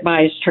implicit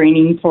bias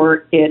training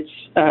for its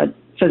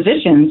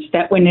physicians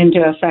that went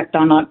into effect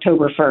on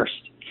October 1st.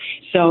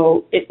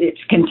 So it's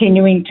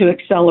continuing to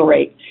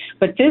accelerate.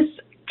 But this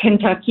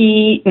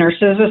Kentucky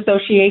Nurses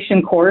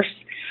Association course,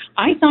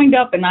 I signed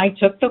up and I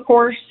took the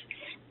course,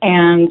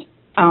 and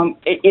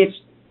it's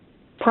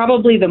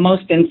probably the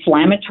most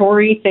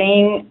inflammatory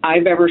thing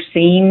I've ever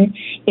seen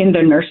in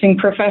the nursing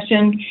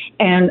profession.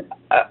 And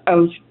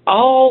of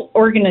all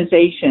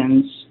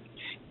organizations,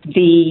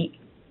 the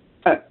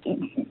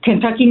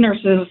Kentucky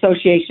Nurses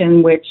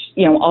Association, which,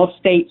 all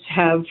states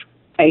have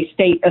a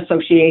state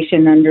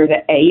association under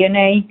the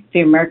ANA,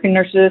 the American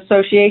Nurses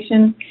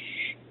Association,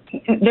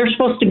 they're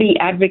supposed to be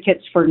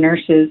advocates for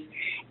nurses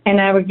and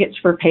advocates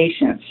for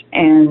patients.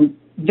 And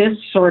this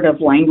sort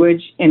of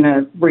language in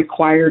a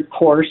required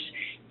course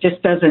just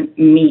doesn't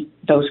meet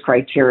those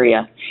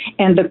criteria.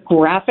 And the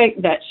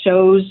graphic that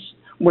shows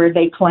where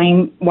they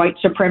claim white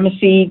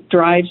supremacy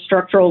drives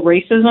structural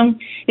racism,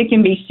 it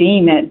can be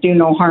seen at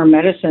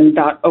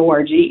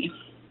donoharmmedicine.org.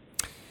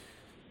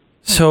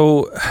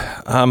 So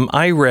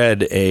I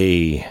read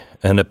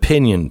an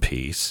opinion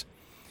piece.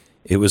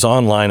 It was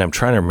online. I'm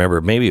trying to remember.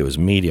 Maybe it was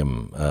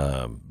Medium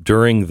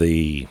during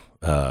the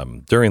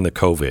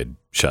COVID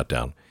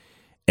shutdown.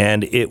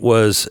 And it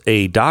was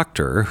a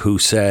doctor who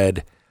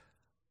said,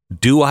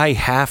 do I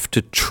have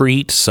to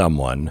treat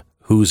someone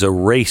who's a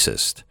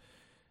racist?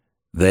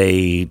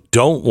 They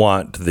don't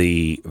want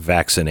the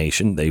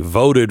vaccination. They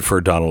voted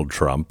for Donald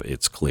Trump,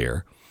 it's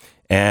clear.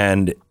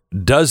 And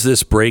does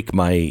this break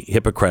my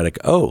Hippocratic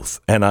oath?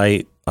 And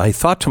I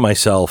thought to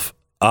myself,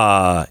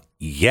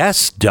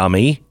 yes,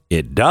 dummy,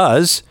 it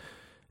does.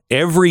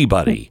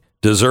 Everybody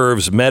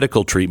deserves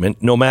medical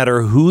treatment, no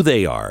matter who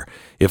they are.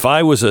 If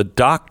I was a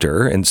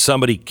doctor and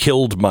somebody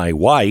killed my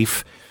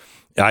wife,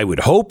 I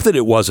would hope that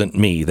it wasn't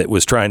me that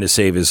was trying to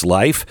save his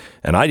life,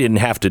 and I didn't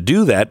have to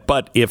do that.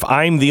 But if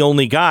I'm the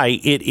only guy,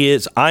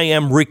 I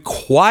am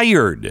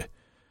required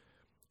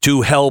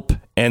to help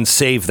and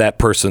save that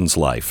person's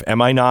life.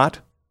 Am I not?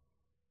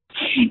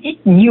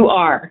 You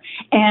are.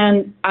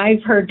 And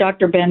I've heard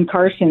Dr. Ben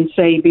Carson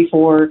say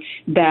before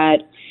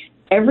that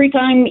every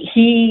time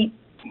he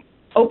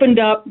opened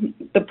up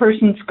the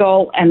person's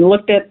skull and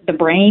looked at the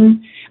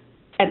brain,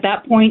 at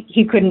that point,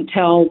 he couldn't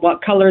tell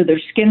what color their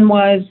skin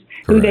was,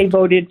 who they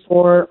voted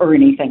for, or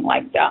anything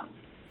like that.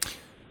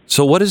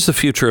 So what does the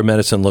future of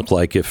medicine look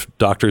like if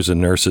doctors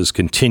and nurses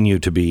continue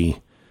to be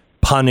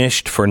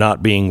punished for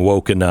not being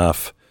woke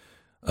enough?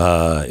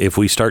 If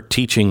we start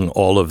teaching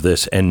all of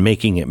this and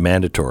making it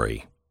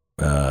mandatory,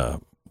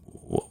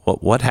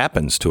 what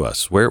happens to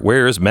us?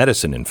 Where is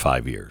medicine in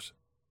 5 years,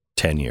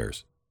 10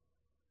 years?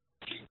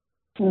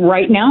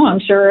 Right now, I'm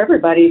sure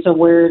everybody's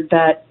aware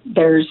that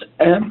there's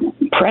a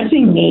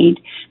pressing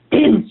need,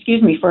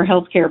 for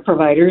healthcare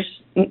providers,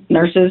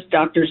 nurses,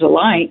 doctors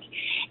alike.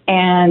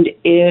 And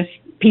if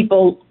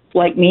people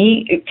like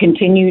me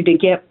continue to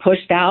get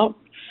pushed out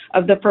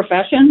of the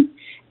profession,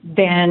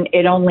 then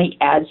it only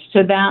adds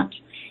to that.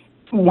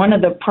 One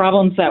of the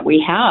problems that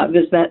we have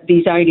is that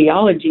these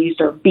ideologies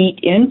are beat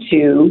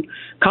into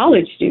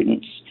college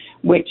students,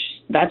 which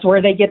that's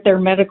where they get their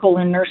medical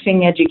and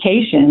nursing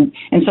education.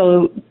 And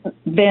so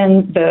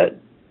then the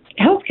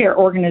healthcare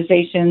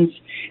organizations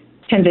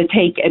tend to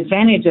take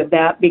advantage of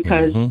that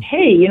because,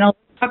 hey,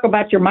 talk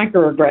about your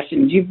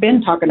microaggressions. You've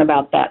been talking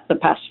about that the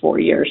past 4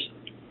 years.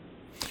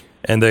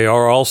 And they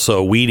are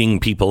also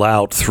weeding people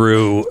out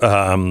through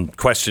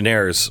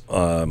questionnaires,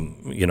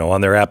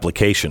 on their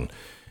application.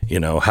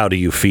 How do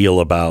you feel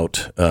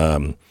about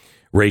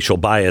racial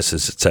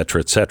biases, et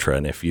cetera,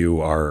 and if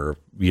you are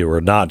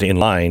not in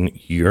line,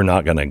 you're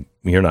not going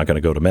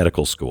to go to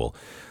medical school.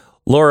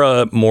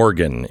 Laura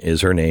Morgan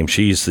is her name.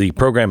 She's the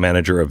program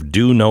manager of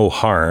Do No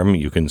Harm.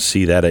 You can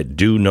see that at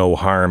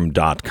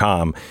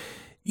donoharm.com.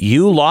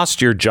 You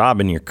lost your job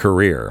and your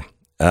career.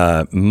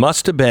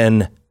 Must have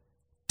been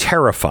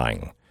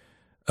terrifying.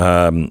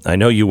 I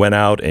know you went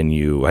out and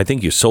I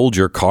think you sold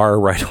your car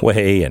right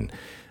away, and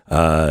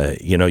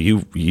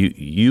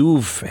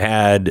you've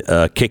had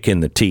a kick in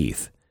the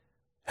teeth.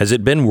 Has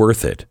it been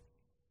worth it?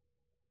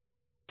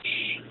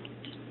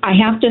 I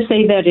have to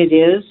say that it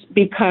is,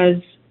 because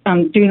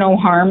Do No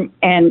Harm,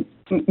 and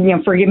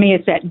forgive me,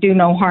 it's at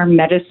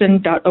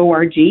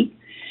donoharmmedicine.org.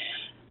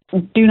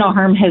 Do No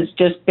Harm has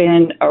just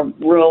been a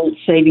real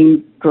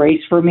saving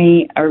grace for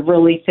me. I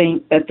really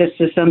think that this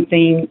is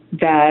something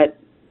that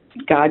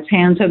God's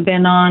hands have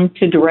been on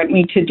to direct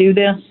me to do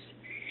this.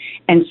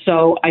 And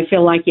so I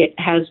feel like it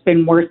has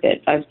been worth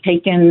it. I've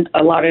taken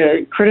a lot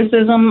of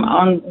criticism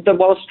on the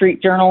Wall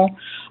Street Journal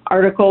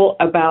article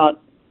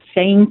about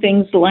saying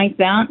things like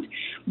that.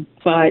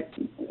 But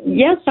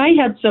yes, I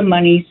had some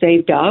money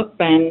saved up,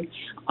 and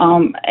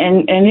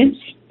it's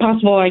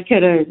possible I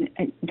could have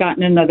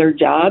gotten another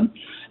job.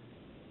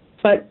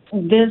 But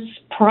this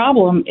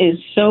problem is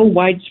so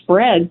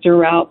widespread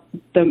throughout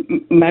the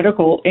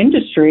medical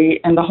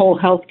industry and the whole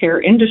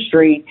healthcare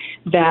industry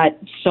that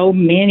so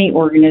many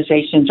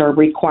organizations are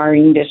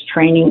requiring this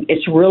training.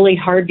 It's really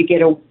hard to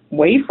get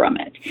away from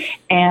it.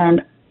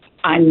 And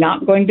I'm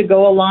not going to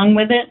go along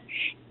with it.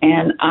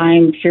 And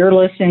I'm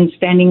fearless in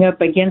standing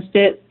up against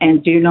it.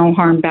 And Do No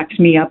Harm backs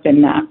me up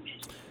in that.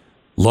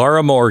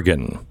 Laura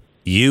Morgan,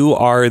 you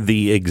are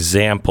the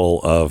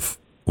example of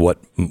what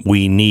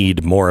we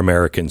need more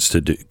Americans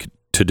to do.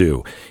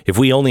 If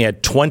we only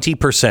had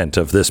 20%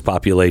 of this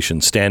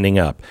population standing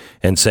up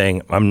and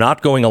saying, I'm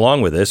not going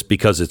along with this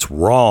because it's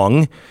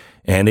wrong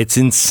and it's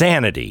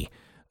insanity,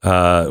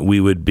 we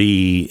would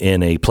be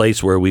in a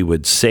place where we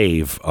would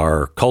save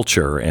our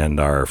culture and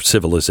our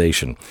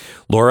civilization.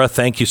 Laura,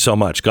 thank you so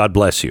much. God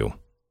bless you.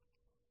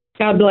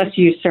 God bless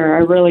you, sir. I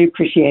really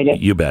appreciate it.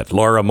 You bet.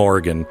 Laura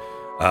Morgan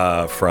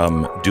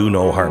from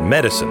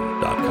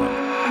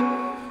donoharmmedicine.com.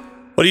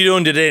 What are you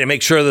doing today to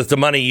make sure that the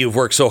money you've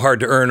worked so hard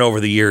to earn over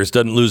the years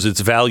doesn't lose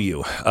its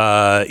value?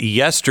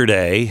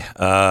 Yesterday,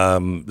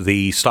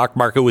 the stock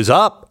market was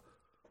up.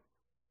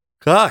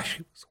 Gosh,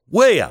 it was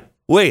way up,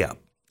 way up.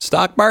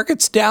 Stock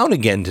market's down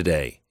again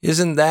today.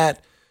 Isn't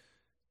that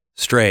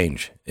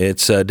strange?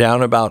 It's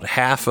down about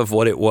half of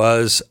what it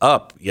was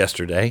up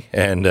yesterday,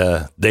 and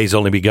day's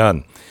only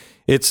begun.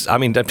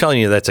 I'm telling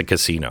you, that's a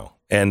casino,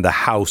 and the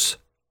house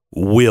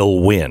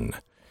will win.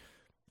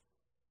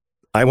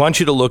 I want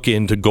you to look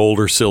into gold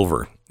or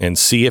silver and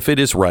see if it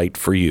is right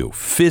for you.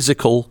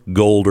 Physical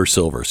gold or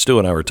silver. Stu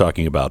and I were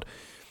talking about,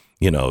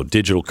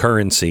 digital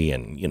currency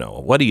and,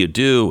 what do you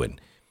do?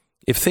 And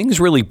if things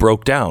really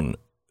broke down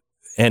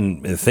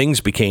and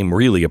things became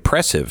really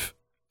oppressive,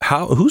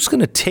 who's going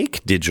to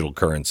take digital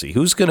currency?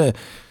 Who's going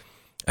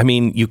to,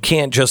 you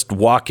can't just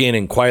walk in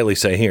and quietly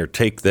say, here,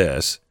 take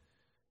this.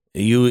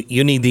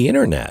 You need the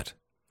internet.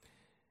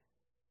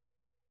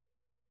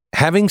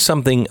 Having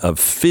something of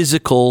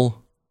physical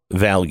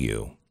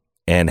value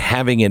and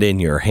having it in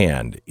your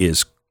hand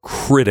is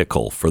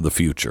critical for the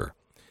future.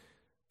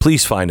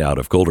 Please find out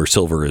if gold or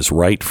silver is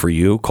right for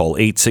you. Call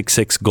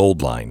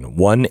 866-GOLD-LINE,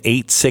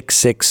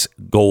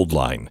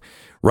 1-866-GOLD-LINE.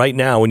 Right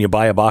now, when you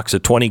buy a box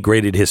of 20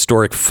 graded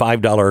historic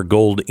 $5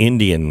 gold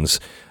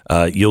Indians,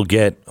 you'll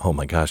get, oh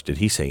my gosh, did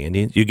he say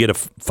Indians? You get a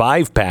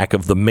 5-pack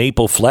of the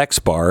Maple Flex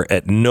bar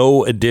at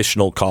no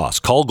additional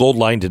cost. Call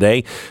Goldline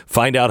today.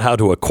 Find out how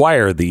to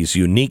acquire these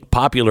unique,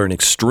 popular, and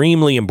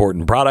extremely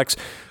important products.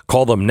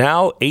 Call them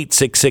now,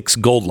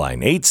 866-GOLD-LINE,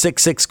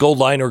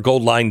 866-GOLD-LINE or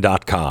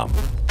goldline.com.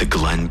 The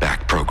Glenn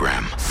Beck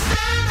Program.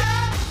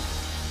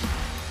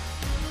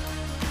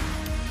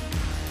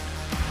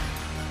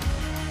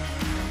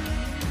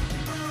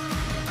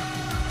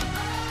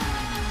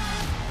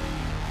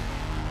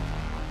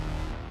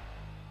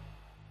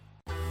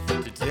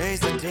 Today's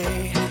the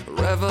day,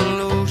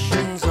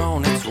 revolution's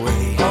on its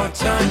way. Our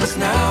time is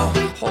now,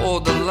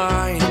 hold the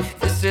line.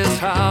 This is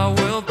how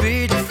we'll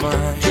be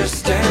defined. Just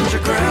stand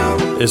your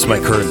ground. This is my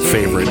current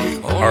favorite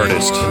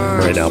artist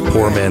right now,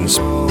 Poor Man's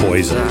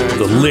Poison.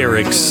 The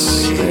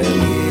lyrics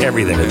and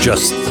everything are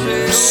just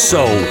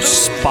so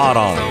spot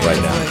on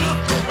right now.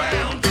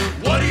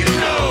 What do you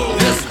know?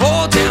 This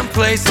whole damn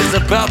place is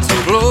about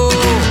to blow.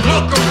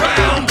 Look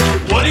around,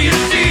 what do you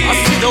see? I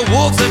see the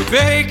wolves at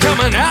bay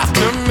coming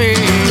after me.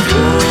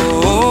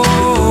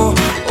 Oh,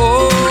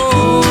 oh,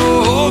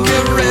 oh,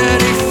 get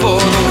ready for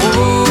the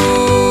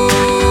war.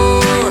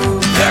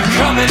 They're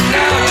coming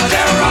now,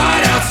 they're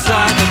right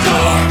outside the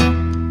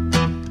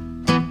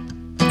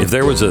door. If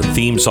there was a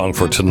theme song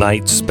for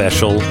tonight's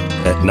special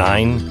at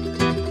 9,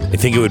 I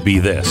think it would be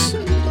this.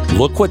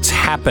 Look what's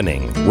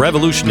happening.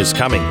 Revolution is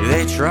coming.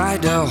 They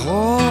tried to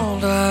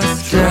hold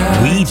us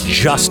down. We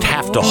just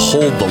have to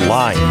hold the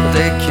line.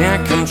 They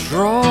can't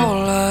control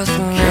us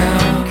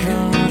now.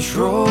 Can't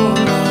control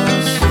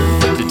us.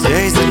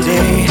 Today's the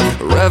day.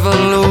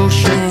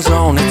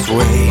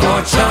 way.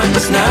 Our time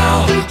is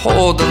now,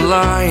 hold the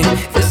line.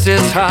 This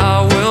is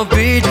how we'll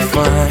be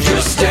defined.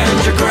 Just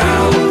stand your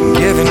ground.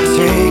 Give and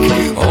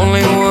take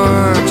only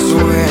works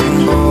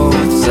when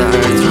both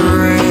sides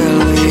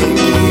really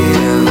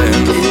give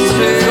and take.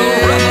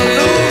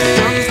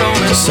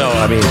 So,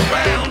 I mean,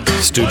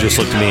 Stu just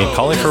looked at me and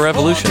calling for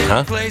revolution,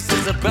 huh?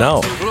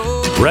 No.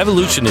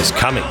 Revolution is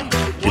coming.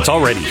 It's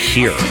already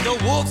here.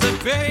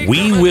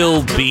 We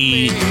will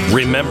be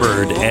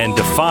remembered and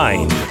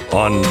defined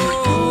on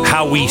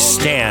how we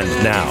stand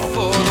now.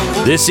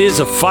 This is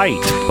a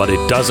fight, but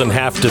it doesn't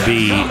have to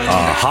be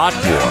a hot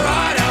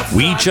war.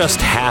 We just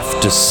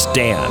have to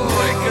stand.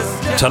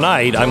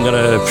 Tonight, I'm going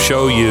to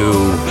show you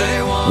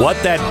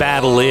what that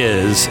battle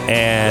is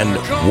and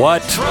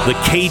what the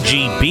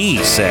KGB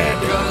said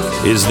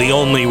is the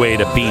only way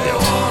to beat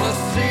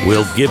it.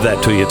 We'll give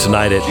that to you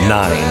tonight at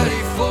 9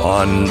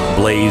 on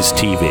Blaze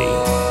TV.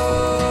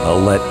 I'll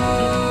let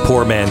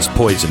Poor Man's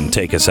Poison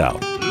take us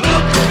out.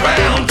 Look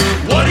around,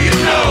 what do you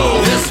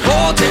know? This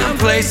whole damn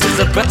place is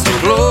about to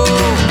blow.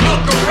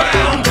 Look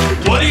around,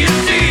 what do you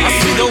see? I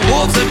see the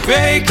wolves at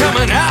bay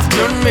coming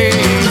after me.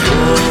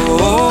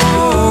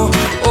 Oh,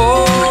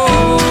 oh,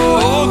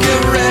 oh,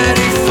 get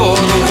ready for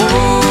the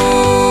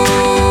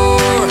war.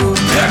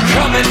 They're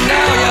coming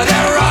now, yeah,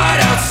 they're right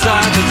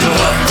outside the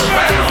door. Look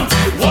around,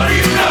 what do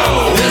you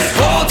know? This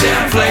whole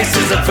damn place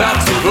is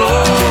about to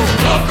blow.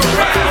 Look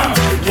around,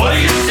 what do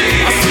you see?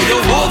 I see the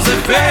wolves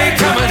at bay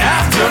coming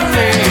after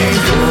me.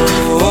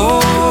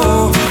 Oh,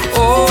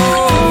 oh,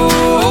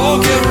 oh,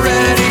 get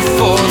ready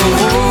for the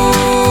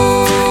war.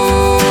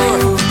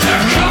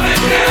 They're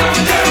coming now,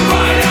 they're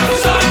right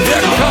outside the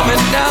door. They're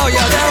coming now,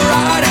 yeah, they're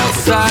right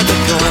outside the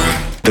door.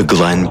 The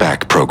Glenn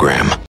Beck Program.